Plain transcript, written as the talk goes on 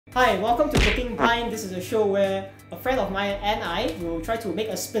Hi, welcome to Cooking Blind. This is a show where a friend of mine and I will try to make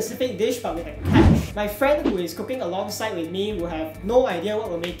a specific dish but with a catch. My friend who is cooking alongside with me will have no idea what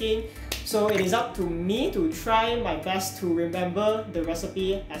we're making, so it is up to me to try my best to remember the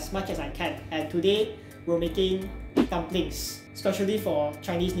recipe as much as I can. And today we're making dumplings, especially for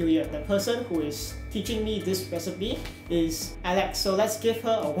Chinese New Year. The person who is teaching me this recipe is Alex, so let's give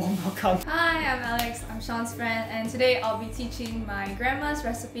her a warm welcome. Hi, I'm Alex, I'm Shaun's friend, and today I'll be teaching my grandma's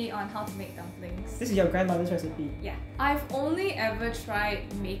recipe on how to make dumplings. This is your grandmother's recipe? Yeah. I've only ever tried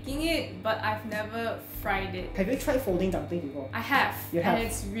making it, but I've never fried it. Have you tried folding dumplings before? I have, you have. And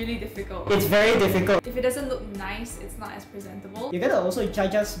it's really difficult. It's very difficult. If it doesn't look nice, it's not as presentable. You're gonna also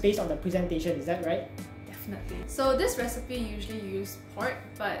judge us based on the presentation, is that right? Definitely. So this recipe usually uses pork,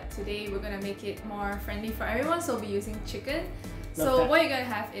 but today we're gonna make it more friendly for everyone, so we'll be using chicken. So what you're gonna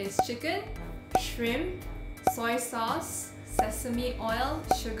have is chicken, shrimp, soy sauce, sesame oil,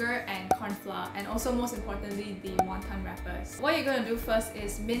 sugar, and corn flour, and also most importantly the wonton wrappers. What you're gonna do first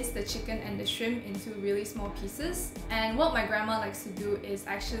is mince the chicken and the shrimp into really small pieces. And what my grandma likes to do is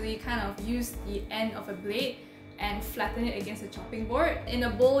actually kind of use the end of a blade and flatten it against the chopping board. In a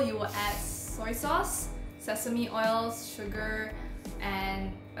bowl you will add soy sauce, sesame oil, sugar,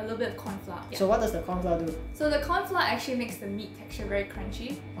 and a little bit of corn flour. Yeah. So what does the corn flour do? So the corn flour actually makes the meat texture very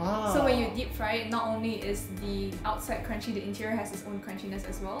crunchy. So when you deep fry it, not only is the outside crunchy, the interior has its own crunchiness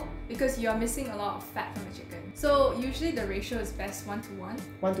as well, because you are missing a lot of fat from the chicken. So usually the ratio is best 1:1.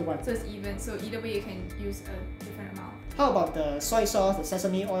 1:1. So it's even, so either way you can use a different amount. How about the soy sauce, the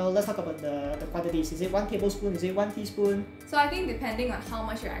sesame oil? Let's talk about the quantities. Is it 1 tablespoon? Is it 1 teaspoon? So I think depending on how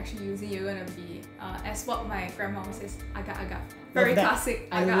much you're actually using, you're gonna be, as what my grandma says, 𝗥𝗘𝗖𝗜𝗘𝗡. Very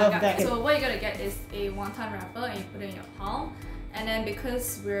classic 𝗥𝗘𝗖𝗜𝗘𝗡. So what you're gonna get is a wonton wrapper and you put it in your palm. And then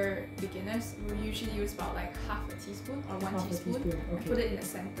because we're beginners, we usually use about like half a teaspoon or 1 teaspoon. Okay. And put it in the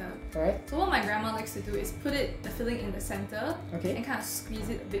center. Alright. So what my grandma likes to do is put the filling in the center and kind of squeeze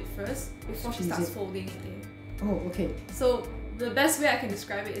it a bit first before she starts folding it in. Oh, okay. So the best way I can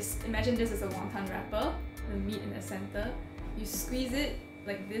describe it is, imagine this as a wonton wrapper, the meat in the center. You squeeze it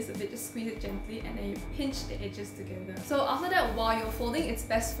like this a bit, just squeeze it gently, and then you pinch the edges together. So after that, while you're folding, it's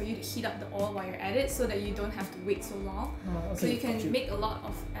best for you to heat up the oil while you're at it so that you don't have to wait so long. So you can make a lot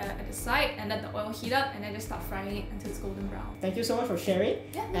of at the side and let the oil heat up and then just start frying it until it's golden brown. Thank you so much for sharing.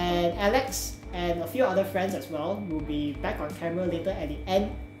 Yeah. And Alex and a few other friends as well will be back on camera later at the end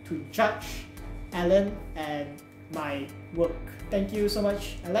to judge Alan and my work. Thank you so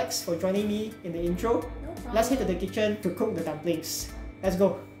much, Alex, for joining me in the intro. No problem. Let's head to the kitchen to cook the dumplings. Let's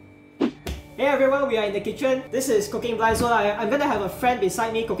go. Hey everyone, we are in the kitchen. This is Cooking Blind, so I'm gonna have a friend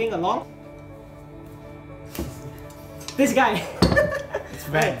beside me cooking along. This guy. It's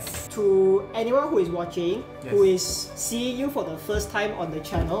Venz. To anyone who is watching, who is seeing you for the first time on the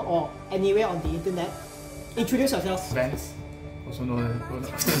channel or anywhere on the internet, introduce yourself. Venz, also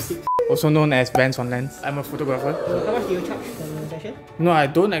known as Venz on Lens. I'm a photographer. How much do you charge for the session? No, I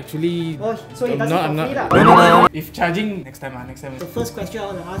don't actually. Oh, so he does it for free lah. No. If charging next time. The first question I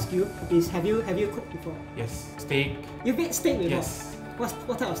want to ask you is, have you cooked before? Yes. Steak. You made steak before? Yes.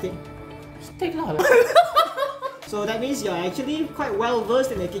 What type of steak? Steak lah. So that means you're actually quite well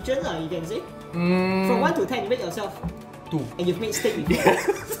versed in the kitchen lah, you can say. From 1 to 10, you made yourself 2. And you've made steak before.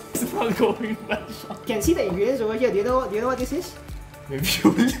 It's not going much. You can see the ingredients over here. Do you know what this is? Maybe.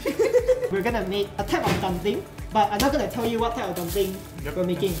 We're gonna make a type of dumpling, but I'm not gonna tell you what type of dumpling we're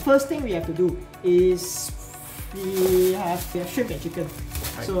making. First thing we have to do is we have shrimp and chicken.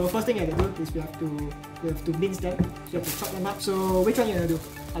 Right. So first thing I have to do is we have to mince them. So you have to chop them up. So which one you gonna do?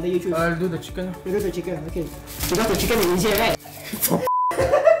 I'll let you choose. I'll do the chicken. You do the chicken, okay. Because the chicken is easier, right?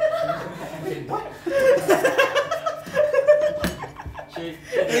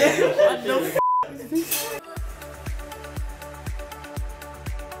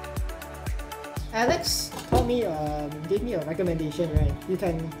 Alex told me, gave me a recommendation, right? You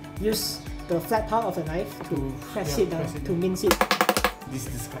can use the flat part of the knife to press it down, to mince it. This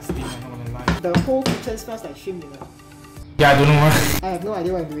is disgusting, I'm not gonna lie. The whole kitchen smells like shrimp, you know. Yeah, I don't know what. I have no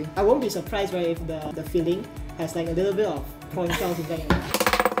idea what I'm doing. I won't be surprised, right, if the filling has like a little bit of prawn shells inside.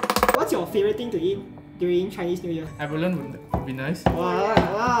 What's your favorite thing to eat during Chinese New Year? Abalone would be nice.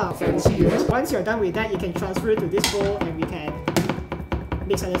 Wow, fancy. Once you're done with that, you can transfer it to this bowl and we can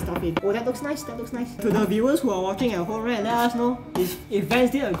mix other stuff in. Oh, that looks nice, that looks nice. To the viewers who are watching at home, right, let us know if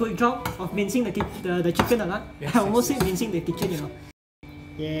Venz did a good job of mincing the chicken or not. Yes, I almost said mincing the kitchen, you know.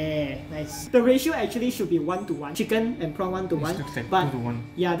 Yeah, nice. The ratio actually should be 1:1. Chicken and prawn 1:1. This looks like but 2:1.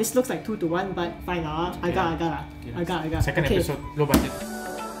 Yeah, this looks like 2:1, but fine lah. I got. Second episode, low budget.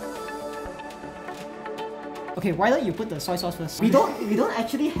 Okay, why don't you put the soy sauce first? We don't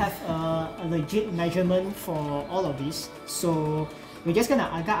actually have a legit measurement for all of these, so we're just gonna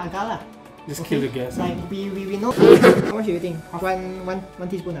agar lah. Just kill the gas. Like we know. How much do you think? One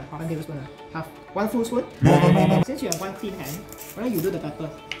teaspoon, one tablespoon, half, 1 full spoon. Since you have one clean hand, why don't you do the pepper?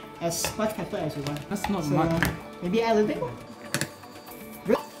 As much pepper as you want. That's not so, much. Maybe add a little bit more.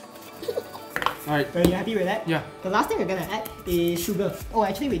 Alright. Are you happy with that? Yeah. The last thing we're gonna add is sugar. Oh,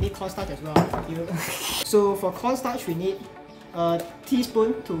 actually we need cornstarch as well. So for cornstarch we need a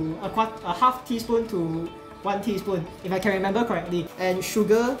teaspoon to a half teaspoon to 1 teaspoon, if I can remember correctly. And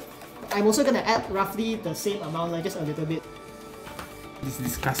sugar, I'm also gonna add roughly the same amount, like just a little bit. This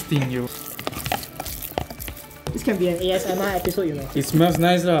is disgusting, yo. This can be an ASMR episode, you know. It smells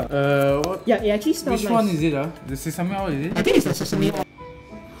nice lah. What? Yeah, it actually smells Which nice. one is it? The sesame oil, is it? I think it's the sesame oil.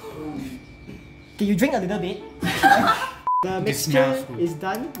 Can you drink a little bit? The mixture is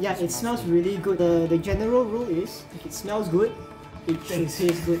done. Yeah, it smells really good. The general rule is, if it smells good, it should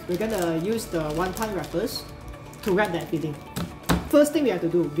taste good. We're gonna use the wonton wrappers to wrap that filling. First thing we have to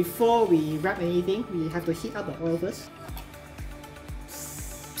do, before we wrap anything, we have to heat up the oil first.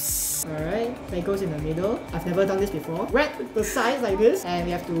 Alright, that goes in the middle. I've never done this before. Wrap the sides like this, and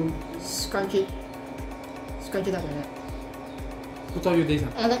we have to scrunch it up like that. Who taught you this?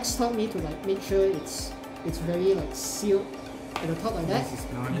 Alex taught me to like make sure it's very like sealed at the top like that. This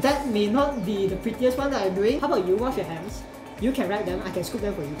is nice. That may not be the prettiest one that I'm doing. How about you wash your hands? You can wrap them, I can scoop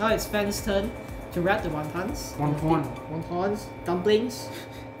them for you. Now it's Venz's turn to wrap the wontons. Wontons, dumplings.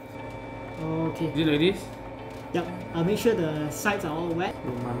 Okay. Is it like this? Yep, I'll make sure the sides are all wet.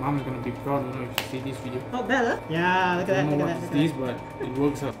 Oh, my mom is gonna be proud, you know, if she see this video. Not bad, huh? Yeah, look at that, I don't know look at what that. is this, but it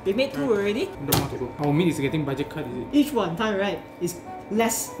works out. They made 2 already. Don't want to go. Our meat is getting budget cut, is it? Each wonton, right, is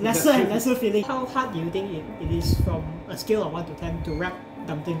lesser and lesser filling. How hard do you think it is from a scale of 1 to 10 to wrap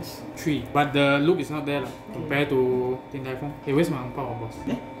dumplings? 3. But the look is not there compared to Din Tai Fung. Hey, where's my ang pao, boss?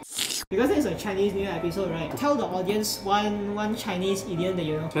 Yeah. Because it's a Chinese New Year episode, right? Tell the audience one Chinese idiom that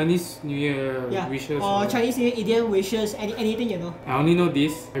you know. Chinese New Year wishes. Or Chinese New Year idiom wishes, anything you know. I only know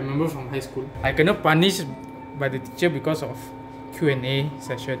this. I remember from high school. I cannot punish by the teacher because of Q&A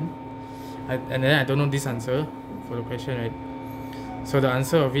session. And then I don't know this answer for the question, right? So the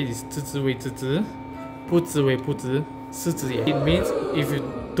answer of it is 知之为知之, 不知为不知, 是知也. It means if you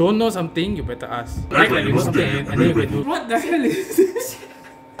don't know something, you better ask. Act like you know something and then you can do. What the hell is this?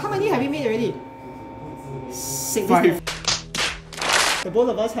 How many have you made already? 6. 5. The both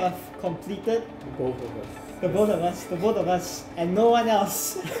of us have completed. The both of us, and no one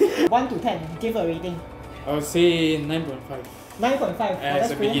else. 1 to 10, give a rating. I would say 9.5. 9.5.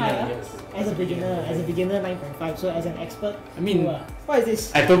 As a beginner, yes. As a beginner, 9.5. So as an expert, I mean, what is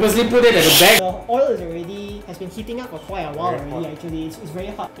this? I purposely put it at the back. The oil has been heating up for quite a while already. Actually, it's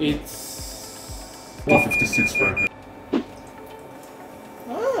very hot. It's 456 Fahrenheit.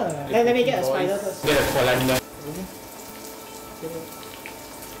 Let me get a spider first. Get a colander. I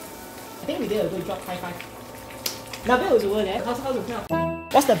think we did a good job. High five. Nabil was over there. How's the prawn?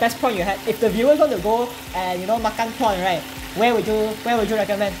 What's the best prawn you had? If the viewers want to go and makan prawn, right? Where would you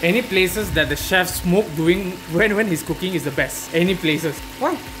recommend? Any places that the chef smoke doing when he's cooking is the best. Any places.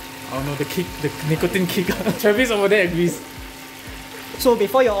 Why? Oh no, the nicotine kick. Travis over there agrees. So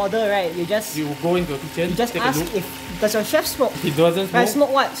before your order, right, you go into the kitchen. You just ask if does your chef smoke? He doesn't smoke. Right, smoke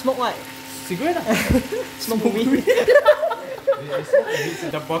what? Smoke what? Cigarette. Smoke movie.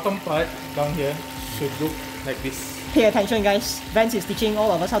 The bottom part down here should look like this. Pay attention, guys. Venz is teaching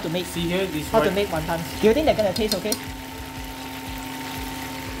all of us how to make. See here, this how to make wontons. Do you think they're gonna taste okay?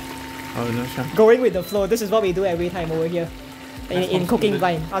 Oh no, sure. Going with the flow. This is what we do every time over here in cooking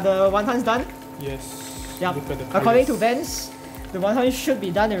blind. Are the wontons done? Yes. Yep. According to Venz, the wontons should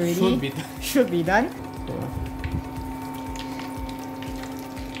be done already. Should be done.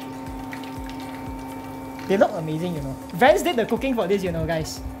 They look amazing, Venz did the cooking for this,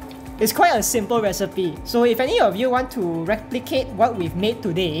 guys. It's quite a simple recipe. So if any of you want to replicate what we've made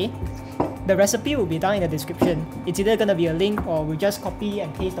today, the recipe will be down in the description. It's either gonna be a link or we'll just copy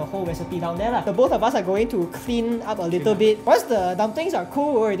and paste the whole recipe down there. The both of us are going to clean up a little bit. Once the dumplings are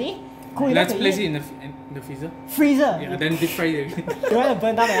cool already, let's place it in the freezer. Freezer? Yeah, then deep fry it again. You want to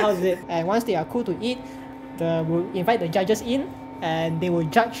burn down my house, is it? And once they are cool to eat, we'll invite the judges in and they will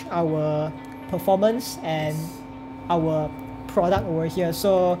judge our performance and our product over here.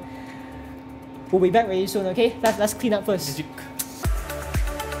 So we'll be back very soon, okay? Let's clean up first. Magic.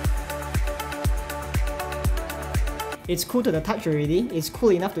 It's cool to the touch already. It's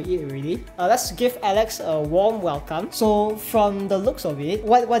cool enough to eat already. Let's give Alex a warm welcome. So from the looks of it,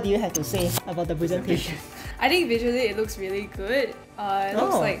 what do you have to say about the presentation? I think visually it looks really good. It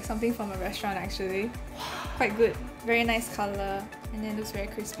looks like something from a restaurant actually. Quite good. Very nice color. And then it looks very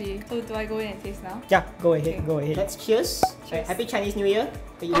crispy. So do I go in and taste now? Yeah, go ahead, Okay. go ahead. Let's cheers. Cheers. Happy Chinese New Year.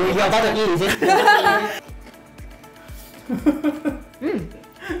 You're about to eat, is it?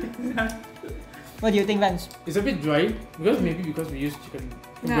 What do you think, Vance? It's a bit dry because we use chicken.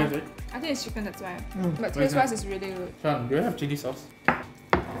 Yeah. Right? I think it's chicken, that's why. Why But is taste-wise, that? it's really good. Shaun, do you have chili sauce?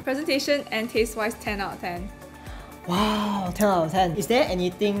 Presentation and taste-wise, 10 out of 10. Wow, 10 out of 10. Is there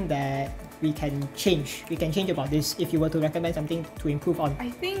anything that we can change? We can change about this if you were to recommend something to improve on. I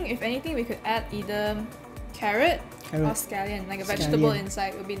think if anything, we could add either carrot or scallion, like a vegetable Scallion.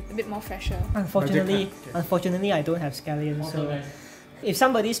 inside. It would be a bit more fresher. Unfortunately, I don't have scallions. So if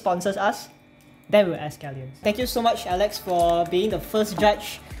somebody sponsors us, then we'll add scallions. Thank you so much, Alex, for being the first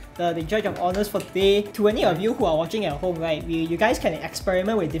judge. The judge of honors for today. To any of you who are watching at home, right, you guys can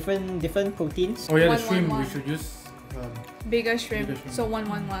experiment with different proteins. Oh yeah, One, the shrimp. one, We one. should use. Bigger shrimp, Bigger shrimp. so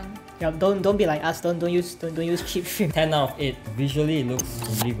 111. Yeah, don't be like us. Don't use cheap shrimp. 10 out of 8. Visually, it looks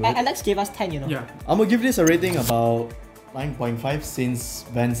really good. Alex gave us 10, you know. Yeah. I'm gonna give this a rating about 9.5 since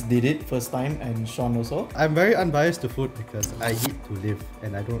Venz did it first time and Shaun also. I'm very unbiased to food because I eat to live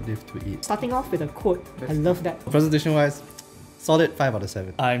and I don't live to eat. Starting off with a quote. I love that. Presentation wise, solid 5 out of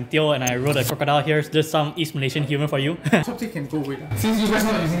 7. I'm Theo and I wrote a crocodile. Here's just some East Malaysian humor for you. Chopstick can go with. Since you guys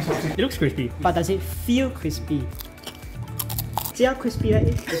not using chopstick. It looks crispy. But does it feel crispy? See how crispy that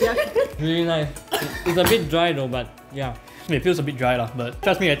is? See how Really nice. It's a bit dry though, but yeah. It feels a bit dry lah. But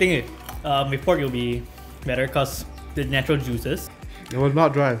trust me, I think with pork it'll be better because the natural juices. It was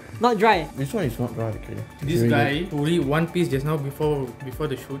not dry. Not dry. This one is not dry, okay. This guy only one piece just now before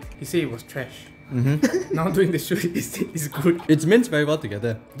the shoot. He said it was trash. Now doing the shoot, he said it's good. It's minced very well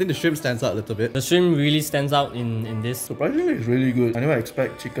together. I think the shrimp stands out a little bit. The shrimp really stands out in this. Surprisingly, it's really good. I never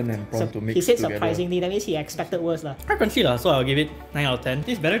expect chicken and prawn to mix He said together. surprisingly, that means he expected worse lah. Quite crunchy lah, so I'll give it 9 out of 10.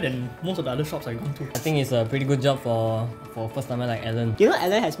 It's better than most of the other shops I've gone to. I think it's a pretty good job for first timer like Alan. You know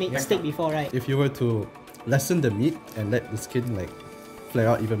Alan has made steak before, right? If you were to lessen the meat and let the skin like flare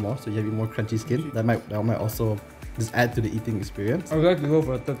out even more, so you have a more crunchy skin, that might also just add to the eating experience. I would like to go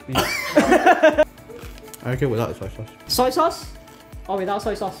for a third piece. I'm okay without soy sauce. Soy sauce? Or without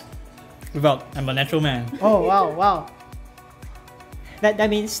soy sauce? Without, I'm a natural man. Oh wow. That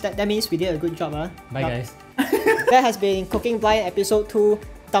means we did a good job, huh? Bye guys. That has been Cooking Blind episode 2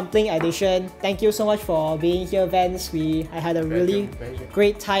 Dumpling edition. Thank you so much for being here, Venz. I had a really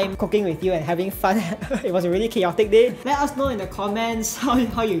great time cooking with you and having fun. It was a really chaotic day. Let us know in the comments how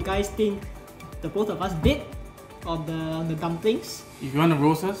you guys think the both of us did on the dumplings. If you want to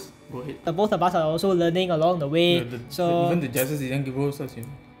roast us, go ahead. The both of us are also learning along the way. Yeah, even the judges didn't give roast us, you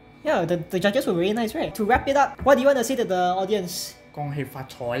know. Yeah, the judges were very nice, right? To wrap it up, what do you want to say to the audience? 恭喜發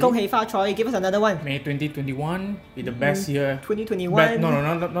財. 恭喜發財, give us another one. May 2021 be the best year. 2021. No,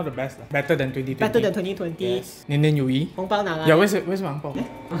 not the best. Better than 2020. Better than 2020. Yes. 年年有餘. 紅包拿來. Yeah, where's my uncle?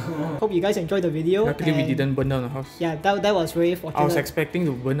 Hope you guys enjoyed the video. Luckily we and didn't burn down the house. Yeah, that was very fortunate. I was expecting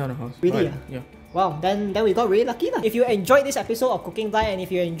to burn down the house. Really? But, yeah. Wow, then we got really lucky lah. If you enjoyed this episode of Cooking Blind and if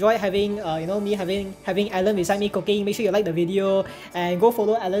you enjoyed having me having Alan beside me cooking, make sure you like the video and go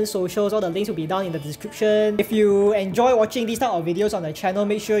follow Alan's socials. All the links will be down in the description. If you enjoy watching these type of videos on the channel,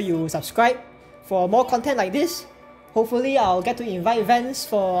 make sure you subscribe for more content like this. Hopefully, I'll get to invite Venz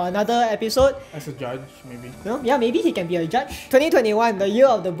for another episode. As a judge, maybe. No? Yeah, maybe he can be a judge. 2021, the year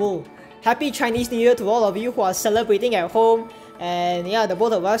of the bull. Happy Chinese New Year to all of you who are celebrating at home. And yeah, the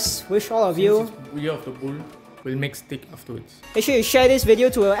both of us wish all of you. Since it's year of the bull, we'll make steak afterwards. Make sure you share this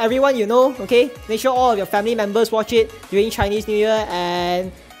video to everyone you know, okay? Make sure all of your family members watch it during Chinese New Year,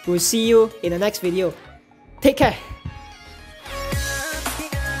 and we'll see you in the next video. Take care!